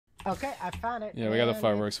Okay, I found it. Yeah, we got the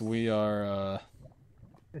fireworks. We are,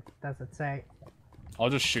 It doesn't say. I'll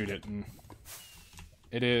just shoot it. And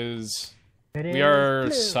it is... It We is are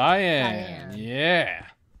blue. cyan. Yeah.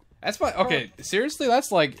 That's my... Okay, seriously,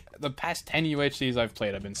 that's like the past 10 UHCs I've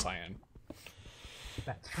played have been cyan.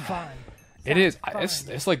 That's fun. It is. Fun.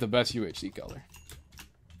 It's like the best UHC color.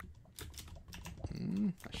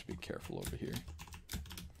 I should be careful over here.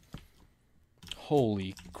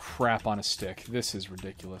 Holy crap on a stick. This is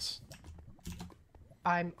ridiculous.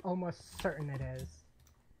 I'm almost certain it is.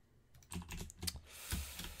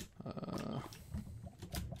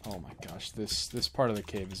 Oh my gosh, this part of the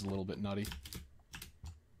cave is a little bit nutty.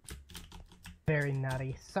 Very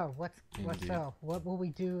nutty. So what will we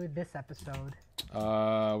do this episode?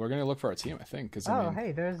 We're gonna look for our team, I think. Cause, I mean...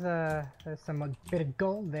 hey, there's some a bit of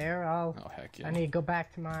gold there. Oh heck yeah! I need to go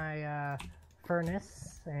back to my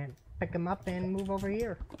furnace and pick them up and move over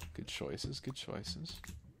here. Good choices. Good choices.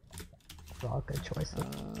 It's all good choices.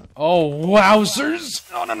 Oh wowzers!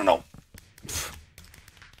 No!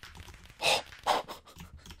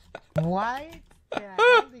 What the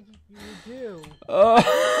hell did you do?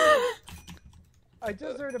 I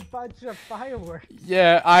just heard a bunch of fireworks.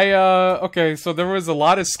 Yeah, okay, so there was a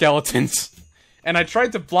lot of skeletons, and I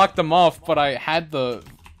tried to block them off, but I had the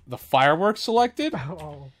fireworks selected.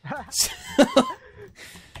 Oh.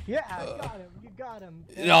 Yeah, I got him. You got him.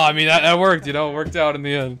 No, I mean, that worked, you know, it worked out in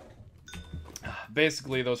the end.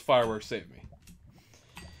 Basically, those fireworks saved me.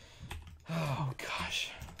 Oh,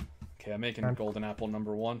 gosh. Okay, I'm making golden apple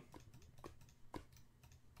number 1.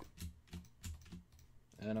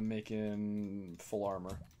 And I'm making full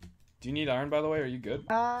armor. Do you need iron, by the way? Are you good?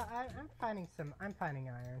 I'm finding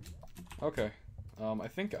iron. Okay. I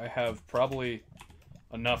think I have probably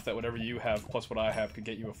enough that whatever you have plus what I have could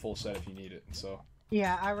get you a full set if you need it. So.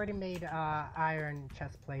 Yeah, I already made iron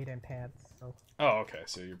chest plate and pants. So. Oh, okay.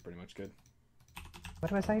 So you're pretty much good.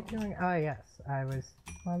 What was I doing? Oh, yes, I was.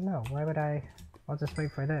 Well, no. Why would I? I'll just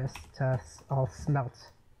wait for this to all smelt.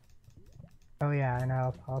 Oh yeah, and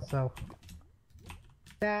I'll also.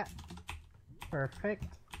 That perfect.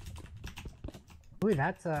 Ooh,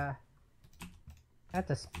 that's a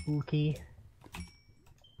spooky.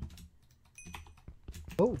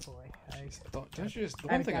 Oh boy! Don't you just? The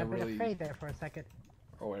one thing I really. Afraid there for a second.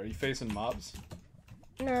 Oh, wait, are you facing mobs?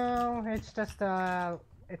 No, it's just a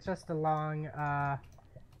long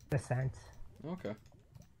descent. Okay.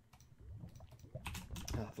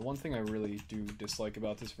 The one thing I really do dislike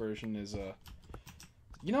about this version is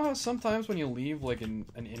you know how sometimes when you leave like an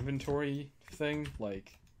inventory thing,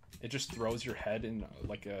 like it just throws your head in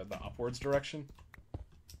like the upwards direction?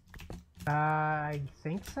 I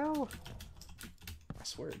think so. I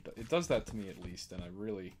swear it does that to me at least, and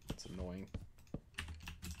it's annoying.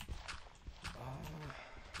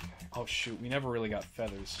 Oh shoot, we never really got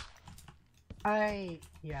feathers. I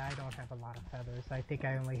don't have a lot of feathers. I think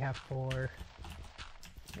I only have 4.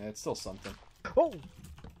 Yeah, it's still something. Oh! You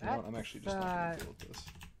know what? I'm actually just not gonna deal with this.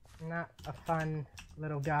 Not a fun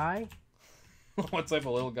little guy. What type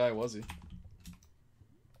of little guy was he?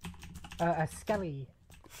 A skelly.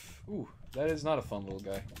 Ooh, that is not a fun little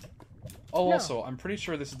guy. Oh, no. Also, I'm pretty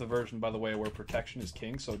sure this is the version, by the way, where protection is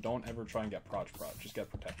king, so don't ever try and get proj. Just get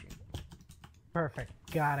protection. Perfect.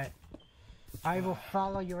 Got it. I will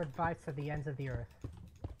follow your advice to the ends of the earth.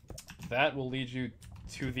 That will lead you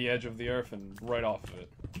to the edge of the earth and right off of it.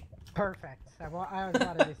 Perfect. I was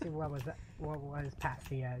wanted to see what was past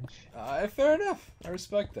the edge. Fair enough. I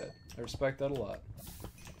respect that. I respect that a lot.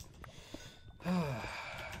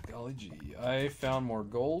 Golly gee. I found more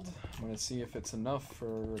gold. I'm gonna see if it's enough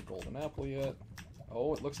for a golden apple yet.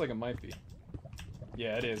 Oh, it looks like it might be.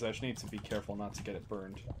 Yeah, it is. I just need to be careful not to get it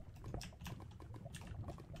burned.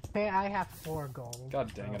 Okay, I have 4 gold.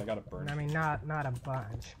 God dang it, I got it burned. I mean, not a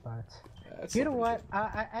bunch, but... Yeah, you know what?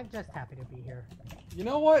 I'm just happy to be here. You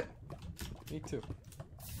know what? Me too.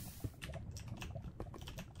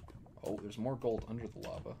 Oh, there's more gold under the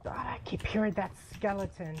lava. God, I keep hearing that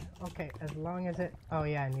skeleton. Okay, as long as it... Oh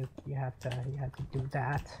yeah, and you have to do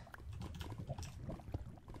that.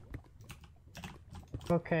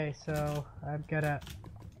 Okay, so I've gotta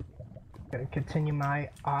continue my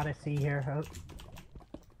odyssey here. Oh.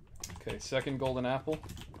 Okay, second golden apple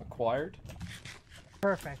acquired.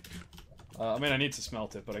 Perfect. I mean, I need to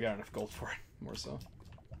smelt it, but I got enough gold for it, more so.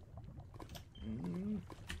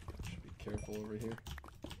 Should be careful over here.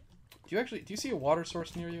 Do you see a water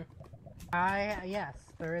source near you? Yes,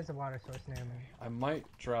 there is a water source near me. I might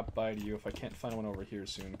drop by to you if I can't find one over here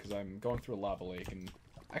soon, because I'm going through a lava lake, and...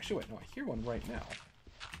 Actually, wait, no, I hear one right now.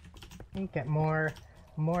 You get more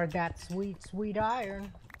of that sweet, sweet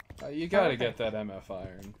iron. You gotta get that MF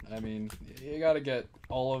iron. I mean, you gotta get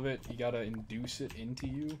all of it. You gotta induce it into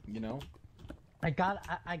you, you know? I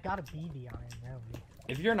gotta be the iron, really.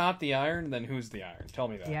 If you're not the iron, then who's the iron? Tell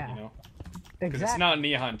me that, Yeah. you know? Because Exactly. it's not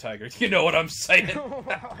Neon Tiger. You know what I'm saying?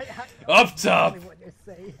 Up top! What you're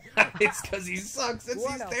saying. It's because he sucks. He's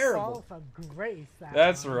What a terrible. fall from grace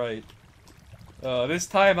That's was. right. This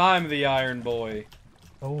time I'm the Iron Boy.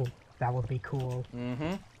 Oh, that would be cool.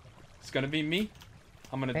 Mm-hmm. It's gonna be me.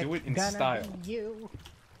 I'm gonna do it in gonna style. Be you.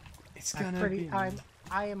 It's gonna be me.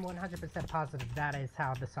 I am 100% positive that is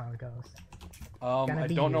how the song goes. I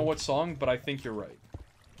don't know what song, but I think you're right.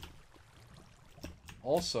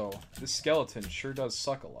 Also, this skeleton sure does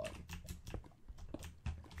suck a lot.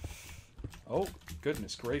 Oh,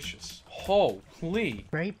 goodness gracious. Holy!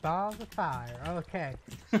 Great balls of fire. Okay,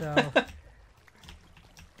 so...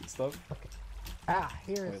 Good stuff. Okay. Ah,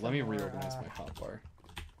 here's Wait, let me some more, reorganize my hotbar.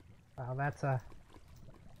 Well, that's a...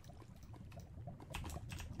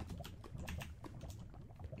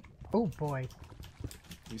 Oh boy.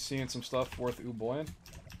 You seeing some stuff worth ooh boying?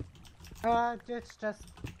 It's just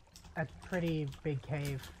a pretty big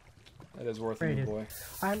cave. That is worth Afraid ooh is- boy.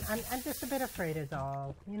 I'm just a bit afraid is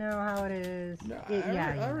all. You know how it is. No, Yeah, you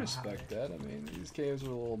I know how respect it is. that. I mean, these caves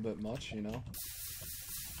are a little bit much, you know?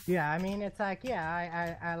 Yeah, I mean, it's like,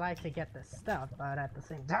 yeah, I like to get this stuff, but at the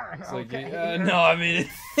same time, It's like, okay. no, I mean,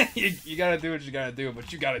 you gotta do what you gotta do,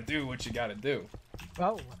 but you gotta do what you gotta do.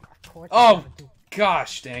 Oh, of course. Oh! you gotta do-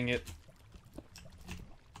 Gosh dang it.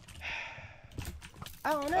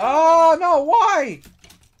 Oh no! Oh, no, why?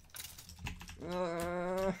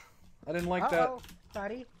 I didn't like that. Uh-oh,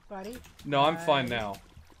 buddy. No, I'm fine now.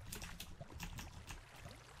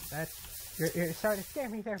 You're starting to scare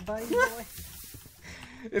me there, buddy boy.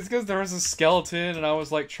 It's because there was a skeleton, and I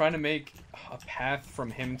was like trying to make a path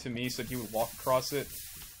from him to me so he would walk across it,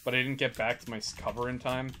 but I didn't get back to my cover in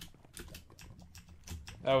time.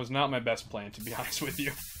 That was not my best plan, to be honest with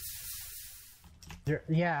you.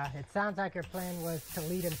 Yeah, it sounds like your plan was to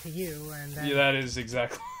lead him to you, and then... Yeah, that is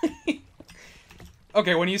exactly...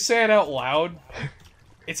 Okay, when you say it out loud,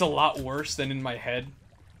 it's a lot worse than in my head.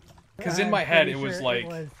 Because in my head, it was like,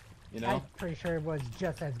 you know? I'm pretty sure it was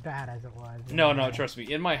just as bad as it was. No, trust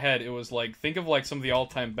me. In my head, it was like, think of like some of the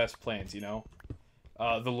all-time best plans, you know?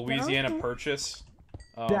 The Louisiana Purchase.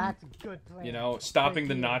 That's a good plan. You know, stopping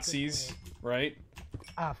the Good Nazis, right?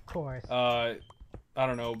 Of course. I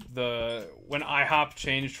don't know, when IHOP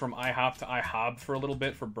changed from IHOP to IHOB for a little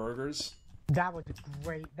bit for burgers. That was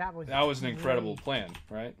great. That was an incredible plan,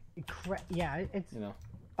 right? Yeah, it's... You know.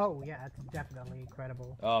 Oh, yeah, it's definitely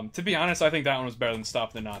incredible. To be honest, I think that one was better than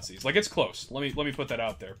stopping the Nazis. Like, it's close. Let me put that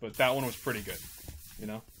out there, but that one was pretty good. You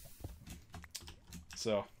know?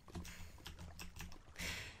 So.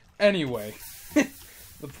 Anyway.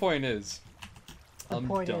 The point is... The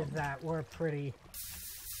point is that we're pretty...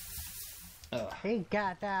 He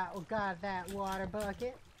got that water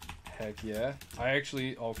bucket. Heck yeah.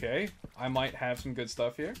 Okay. I might have some good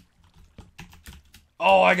stuff here.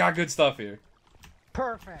 Oh, I got good stuff here.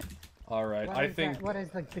 Perfect. Alright, I think... What is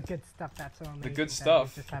the good stuff that's so amazing? The good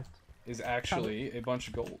stuff is actually a bunch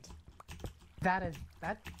of gold. That...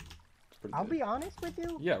 I'll be honest with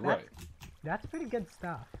you. Yeah, right. That's pretty good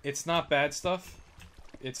stuff. It's not bad stuff.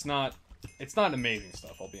 It's not amazing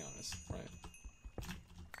stuff, I'll be honest, right?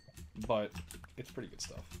 But it's pretty good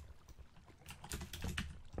stuff.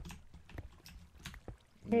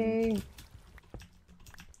 Hey.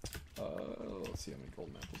 Let's see how many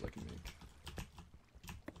golden apples I can make.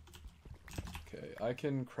 Okay, I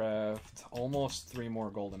can craft almost 3 more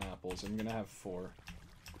golden apples. I'm gonna have 4.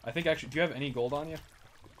 I think actually, do you have any gold on you?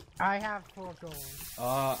 I have 4 gold.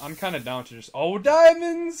 I'm kind of down to just... Oh,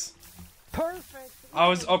 diamonds! Perfect!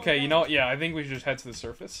 Okay, you know, yeah, I think we should just head to the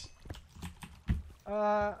surface.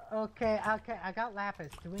 Okay, I got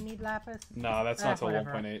lapis. Do we need lapis? No, that's not till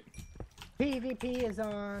 1.8. PvP is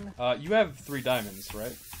on. You have 3 diamonds,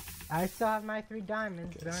 right? I still have my 3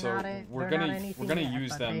 diamonds. Okay, they're so not we're not gonna anything use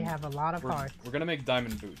yet, but them. They have a lot of parts. We're gonna make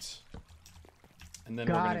diamond boots, and then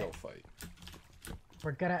we're gonna go fight.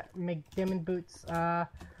 We're gonna make diamond boots.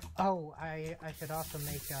 Oh, I should also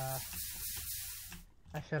make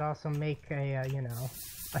a you know,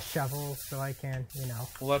 a shovel so I can, you know.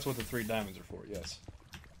 Well, that's what the 3 diamonds are for. Yes.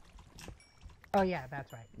 Oh yeah,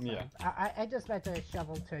 that's right. Yeah. I just meant a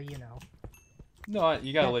shovel to, you know. No,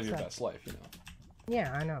 you gotta live your best life, you know.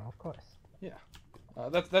 Yeah, I know, of course. Yeah.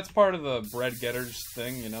 That's part of the bread getters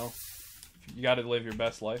thing, you know. You gotta live your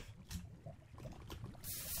best life.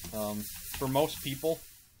 For most people,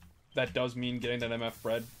 that does mean getting that MF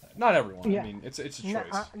bread. Not everyone. Yeah. I mean, it's a choice.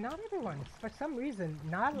 Not everyone. For some reason,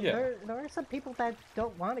 there are some people that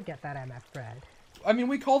don't want to get that MF bread. I mean,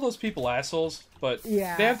 we call those people assholes, but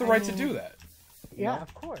Yeah, they have the I right to mean, do that. You Yeah, know?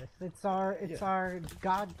 of course. It's our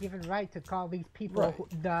God-given right to call these people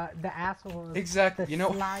Right. the assholes. Exactly. The You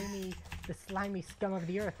know, slimy scum of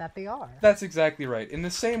the earth that they are. that's exactly right. In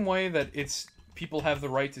the same way that people have the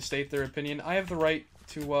right to state their opinion, I have the right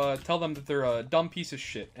to tell them that they're a dumb piece of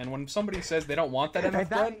shit. And when somebody says they don't want that MF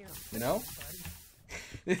bread, you know?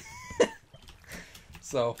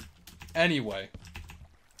 So, anyway.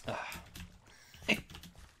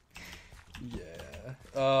 Yeah.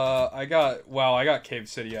 I got Cave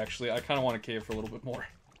City, actually. I kind of want to cave for a little bit more.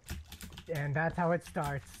 And that's how it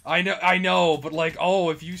starts. I know, but like, oh,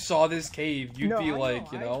 if you saw this cave, you'd be I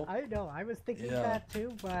like, know, you know? I know, I was thinking that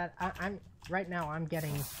too, but right now I'm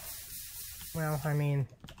getting, well, I mean,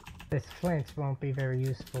 this flint won't be very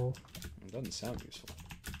useful. It doesn't sound useful.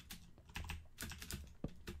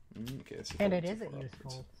 Okay, let's see if And I it can see isn't far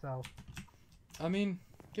useful, upwards. so. I mean,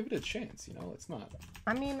 give it a chance, you know? It's not.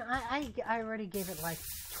 I mean, I already gave it like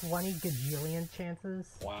 20 gajillion chances.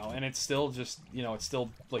 Wow, and it's still just, you know, it's still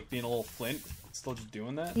like being a little flint. It's still just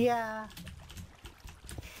doing that? Yeah.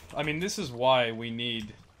 I mean, this is why we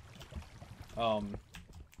need,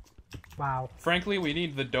 Wow. frankly, we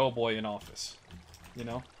need the Doughboy in office. You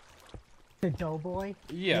know? The Doughboy?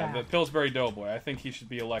 Yeah, the Pillsbury Doughboy. I think he should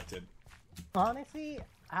be elected. Honestly,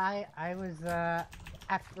 I was,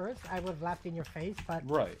 at first, I was laughed in your face, but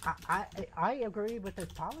Right. I agree with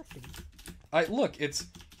his policies. Look,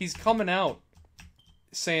 he's coming out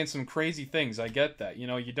saying some crazy things. I get that. You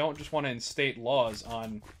know, you don't just want to instate laws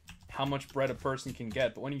on how much bread a person can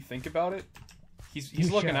get, but when you think about it,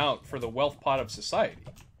 he's looking out for the wealth pot of society.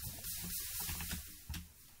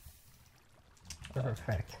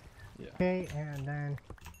 Perfect. Yeah. Okay, and then,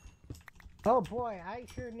 oh boy, I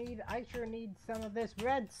sure need some of this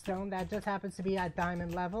redstone that just happens to be at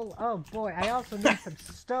diamond level. Oh boy, I also need some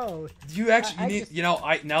stone. You actually need, just... you know,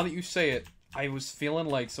 now that you say it, I was feeling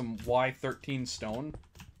like some Y13 stone.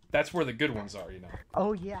 That's where the good ones are, you know.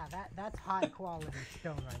 Oh yeah, that's high quality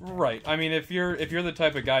stone right there. Right. I mean, if you're the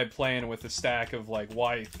type of guy playing with a stack of like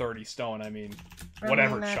Y30 stone, I mean,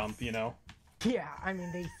 whatever, chump, you know. Yeah, I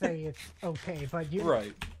mean they say it's okay, but you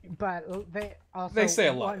right. But they also say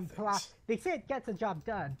a lot of things. They say it gets a job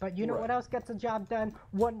done, but you know what else gets a job done?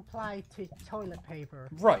 One ply to toilet paper.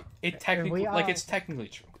 Right. It technically it's all... technically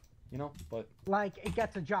true, you know, but like it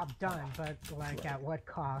gets a job done, but like at what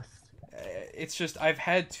cost? It's just I've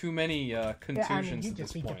had too many contusions you at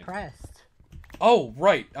this just be point. depressed. Oh,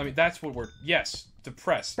 right. I mean, that's what we're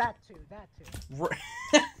depressed. That too. Right.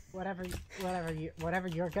 whatever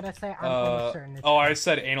you're gonna say, I'm almost certain. Oh, I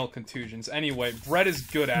said anal contusions. Anyway, bread is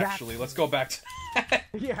good. Actually, let's go back to that.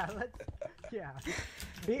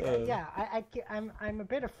 I'm a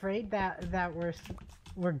bit afraid that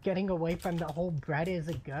we're getting away from the whole bread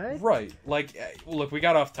isn't good. Right. Like, look, we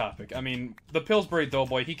got off topic. I mean, the Pillsbury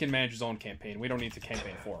Doughboy, he can manage his own campaign. We don't need to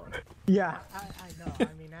campaign for him. Yeah, I know. I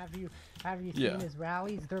mean, have you seen his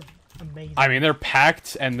rallies? They're amazing. I mean, they're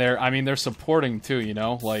packed, and they're supporting too, you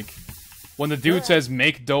know? Like, when the dude says,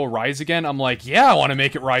 make dough rise again, I'm like, yeah, I want to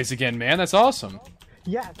make it rise again, man. That's awesome.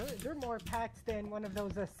 Yeah, they're more packed than one of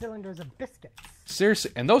those cylinders of biscuits.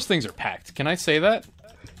 Seriously, and those things are packed. Can I say that?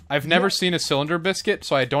 I've never seen a cylinder biscuit,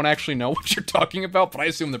 so I don't actually know what you're talking about, but I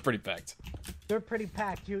assume they're pretty packed. They're pretty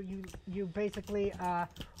packed. You basically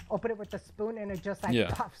open it with a spoon and it just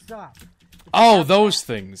puffs up. Those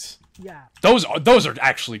things. Yeah. Those are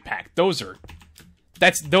actually packed. Those are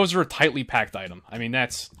a tightly packed item. I mean,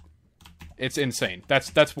 it's insane.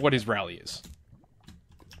 That's what his rally is.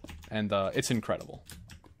 And it's incredible.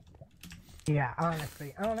 Yeah,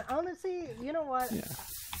 honestly, you know what? Yeah.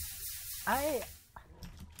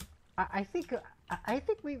 I think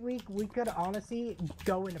we could honestly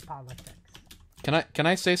go into politics. Can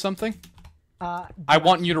I say something? I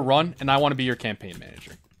want you to run, and I want to be your campaign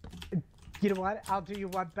manager. You know what? I'll do you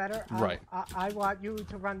one better. Right. I want you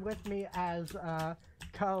to run with me as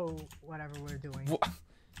whatever we're doing.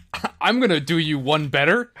 I'm gonna do you one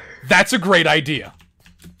better. That's a great idea.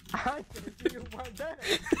 I'm gonna do you one better.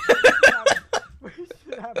 We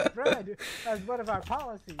should have bread as one of our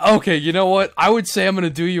policies. Okay, you know what? I would say I'm gonna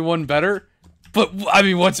do you one better, but I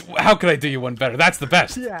mean, how could I do you one better? That's the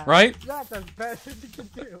best, right? That's the best thing you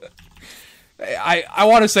can do. I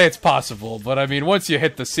want to say it's possible, but I mean, once you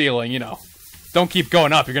hit the ceiling, you know, don't keep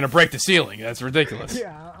going up. You're gonna break the ceiling. That's ridiculous.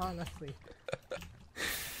 Yeah, honestly.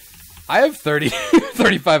 I have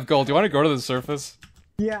 35 gold. Do you want to go to the surface?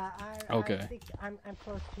 Yeah, okay. I think I'm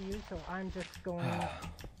close to you, so I'm just going.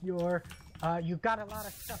 You've got a lot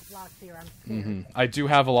of stuff blocked here. I'm scared. I do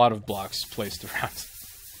have a lot of blocks placed around.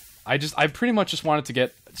 I pretty much just wanted to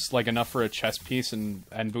get like enough for a chest piece and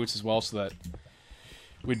boots as well, so that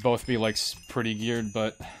we'd both be, like, pretty geared,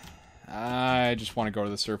 but I just want to go to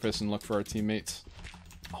the surface and look for our teammates.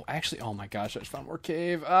 Oh, actually, oh my gosh, I just found more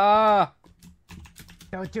cave. Ah!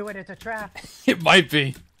 Don't do it, it's a trap. It might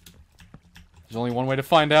be. There's only one way to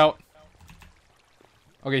find out.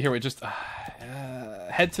 Okay, here, wait, just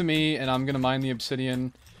head to me, and I'm gonna mine the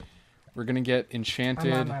obsidian. We're gonna get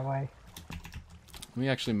enchanted. I'm on my way. Let me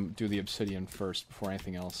actually do the obsidian first before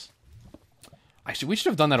anything else. Actually, we should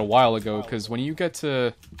have done that a while ago, because when you get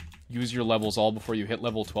to use your levels all before you hit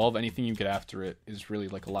level 12, anything you get after it is really,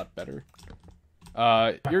 like, a lot better.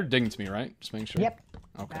 You're digging to me, right? Just making sure. Yep.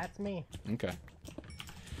 Okay. That's me. Okay.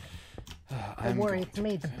 Don't worry, it's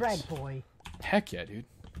me, the bread boy. Heck yeah, dude.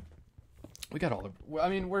 We got all the... I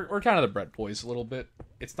mean, we're kind of the bread boys a little bit.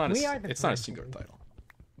 It's not it's not a singular title.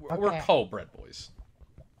 We're co-bread boys.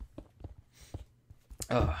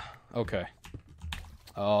 Okay.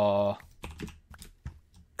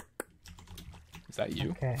 Is that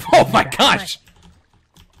you? Okay. Oh my gosh!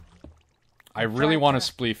 I really want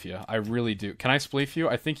to spleef you. I really do. Can I spleef you?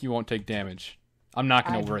 I think you won't take damage. I'm not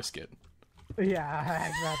going to risk it. Yeah,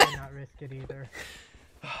 I'd rather not risk it either.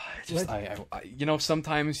 Just, you know,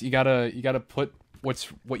 sometimes you gotta put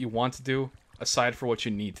what you want to do aside for what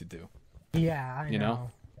you need to do. Yeah, I know. You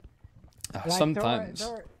know? Like,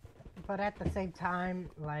 Sometimes. But at the same time,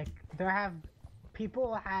 like,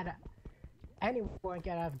 anyone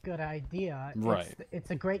can have a good idea. Right.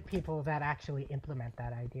 It's a great people that actually implement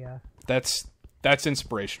that idea. That's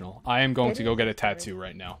inspirational. I am going to go get a tattoo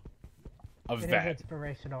right now. Of that. It is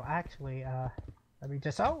inspirational. Actually, let me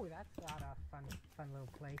just... Oh, that's not a fun little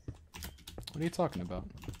place. What are you talking about?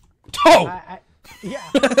 Oh! Yeah.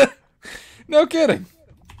 No kidding.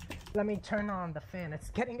 Let me turn on the fan. It's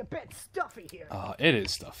getting a bit stuffy here. It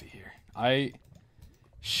is stuffy here. I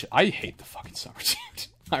hate the fucking summer, dude.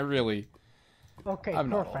 I really... Okay, I'm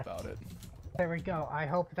not perfect. all about it. There we go. I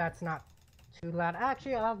hope that's not too loud.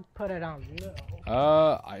 Actually, I'll put it on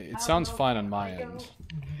low. It sounds fine on my end.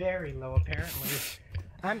 Very low, apparently.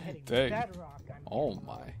 I'm hitting bedrock. Oh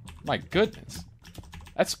my goodness.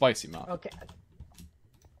 That's spicy, man. Okay.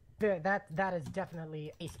 That is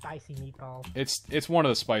definitely a spicy meatball. It's one of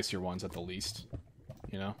the spicier ones at the least.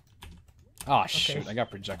 You know? Ah, shoot, I got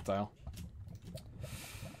projectile.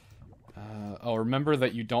 Remember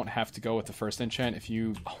that you don't have to go with the first enchant if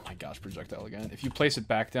you... Oh my gosh, projectile again. If you place it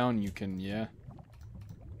back down, you can, yeah.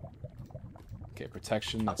 Okay,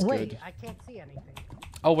 protection, that's wait, good. I can't see anything.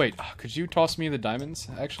 Oh, wait, could you toss me the diamonds,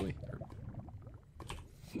 actually?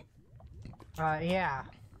 Yeah.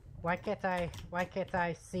 Why can't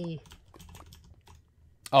I see...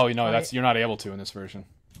 Oh, you know, you're not able to in this version.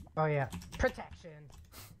 Oh, yeah. Protection.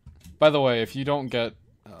 By the way, if you don't get...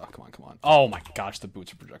 Oh, come on. Oh my gosh, the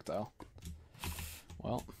boots are projectile.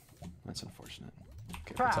 Well, that's unfortunate.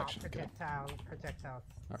 Okay, protection. Projectile.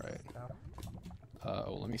 Alright.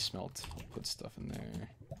 Let me smelt. I'll put stuff in there.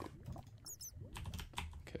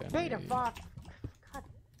 Okay. Beta fuck!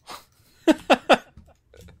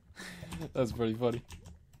 That's pretty funny.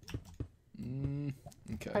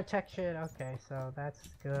 Okay. Protection, okay, so that's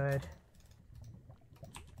good.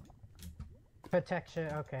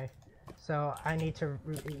 Protection, okay. So I need to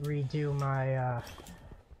redo my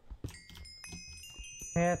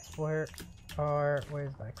where's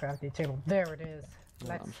my crafting table? There it is.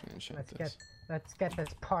 Let's get this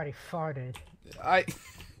party farted.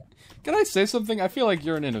 Can I say something? I feel like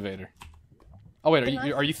you're an innovator. Oh wait,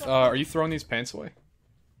 are you throwing these pants away?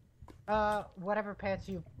 Whatever pants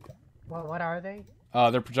you... Well, what are they?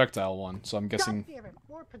 They're projectile one, so I'm guessing... God damn it,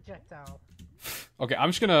 more projectile. Okay, I'm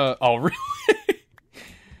just gonna... Oh, really?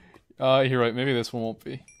 You're right, maybe this one won't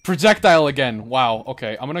be. Projectile again, wow,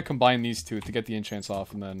 okay. I'm gonna combine these two to get the enchants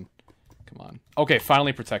off, and then... Come on. Okay,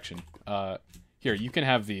 finally protection. Here, you can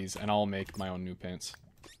have these, and I'll make my own new pants.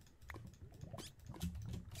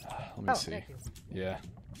 Let me see. Thank you. Yeah.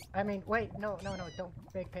 I mean, wait, no, don't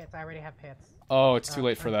make pants. I already have pants. Oh, it's too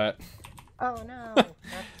late for that. Oh, no.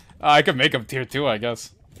 I could make them tier 2, I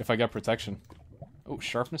guess, if I get protection. Oh,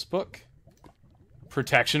 sharpness book.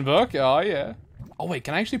 Protection book, oh yeah. Oh wait,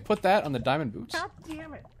 can I actually put that on the diamond boots? God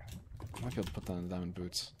damn it. I might be able to put that on the diamond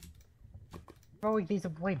boots. Oh, these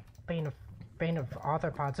are way bane of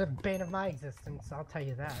arthropods. They're bane of my existence, I'll tell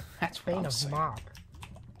you that. That's what bane I'm of saying. mob.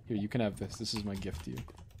 Here, you can have this. This is my gift to you.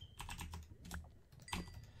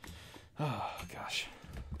 Oh, gosh.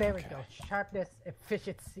 There we go. Sharpness,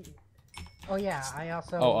 efficiency. Oh yeah, I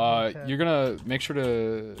also... Oh, you're gonna make sure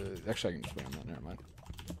to... Actually, I can just wait on that. Never mind.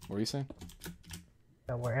 What were you saying?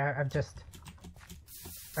 Don't worry, I'm just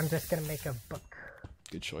gonna make a book.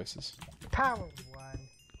 Good choices. Power 1.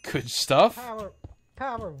 Good stuff.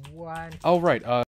 Power 1. Oh, right.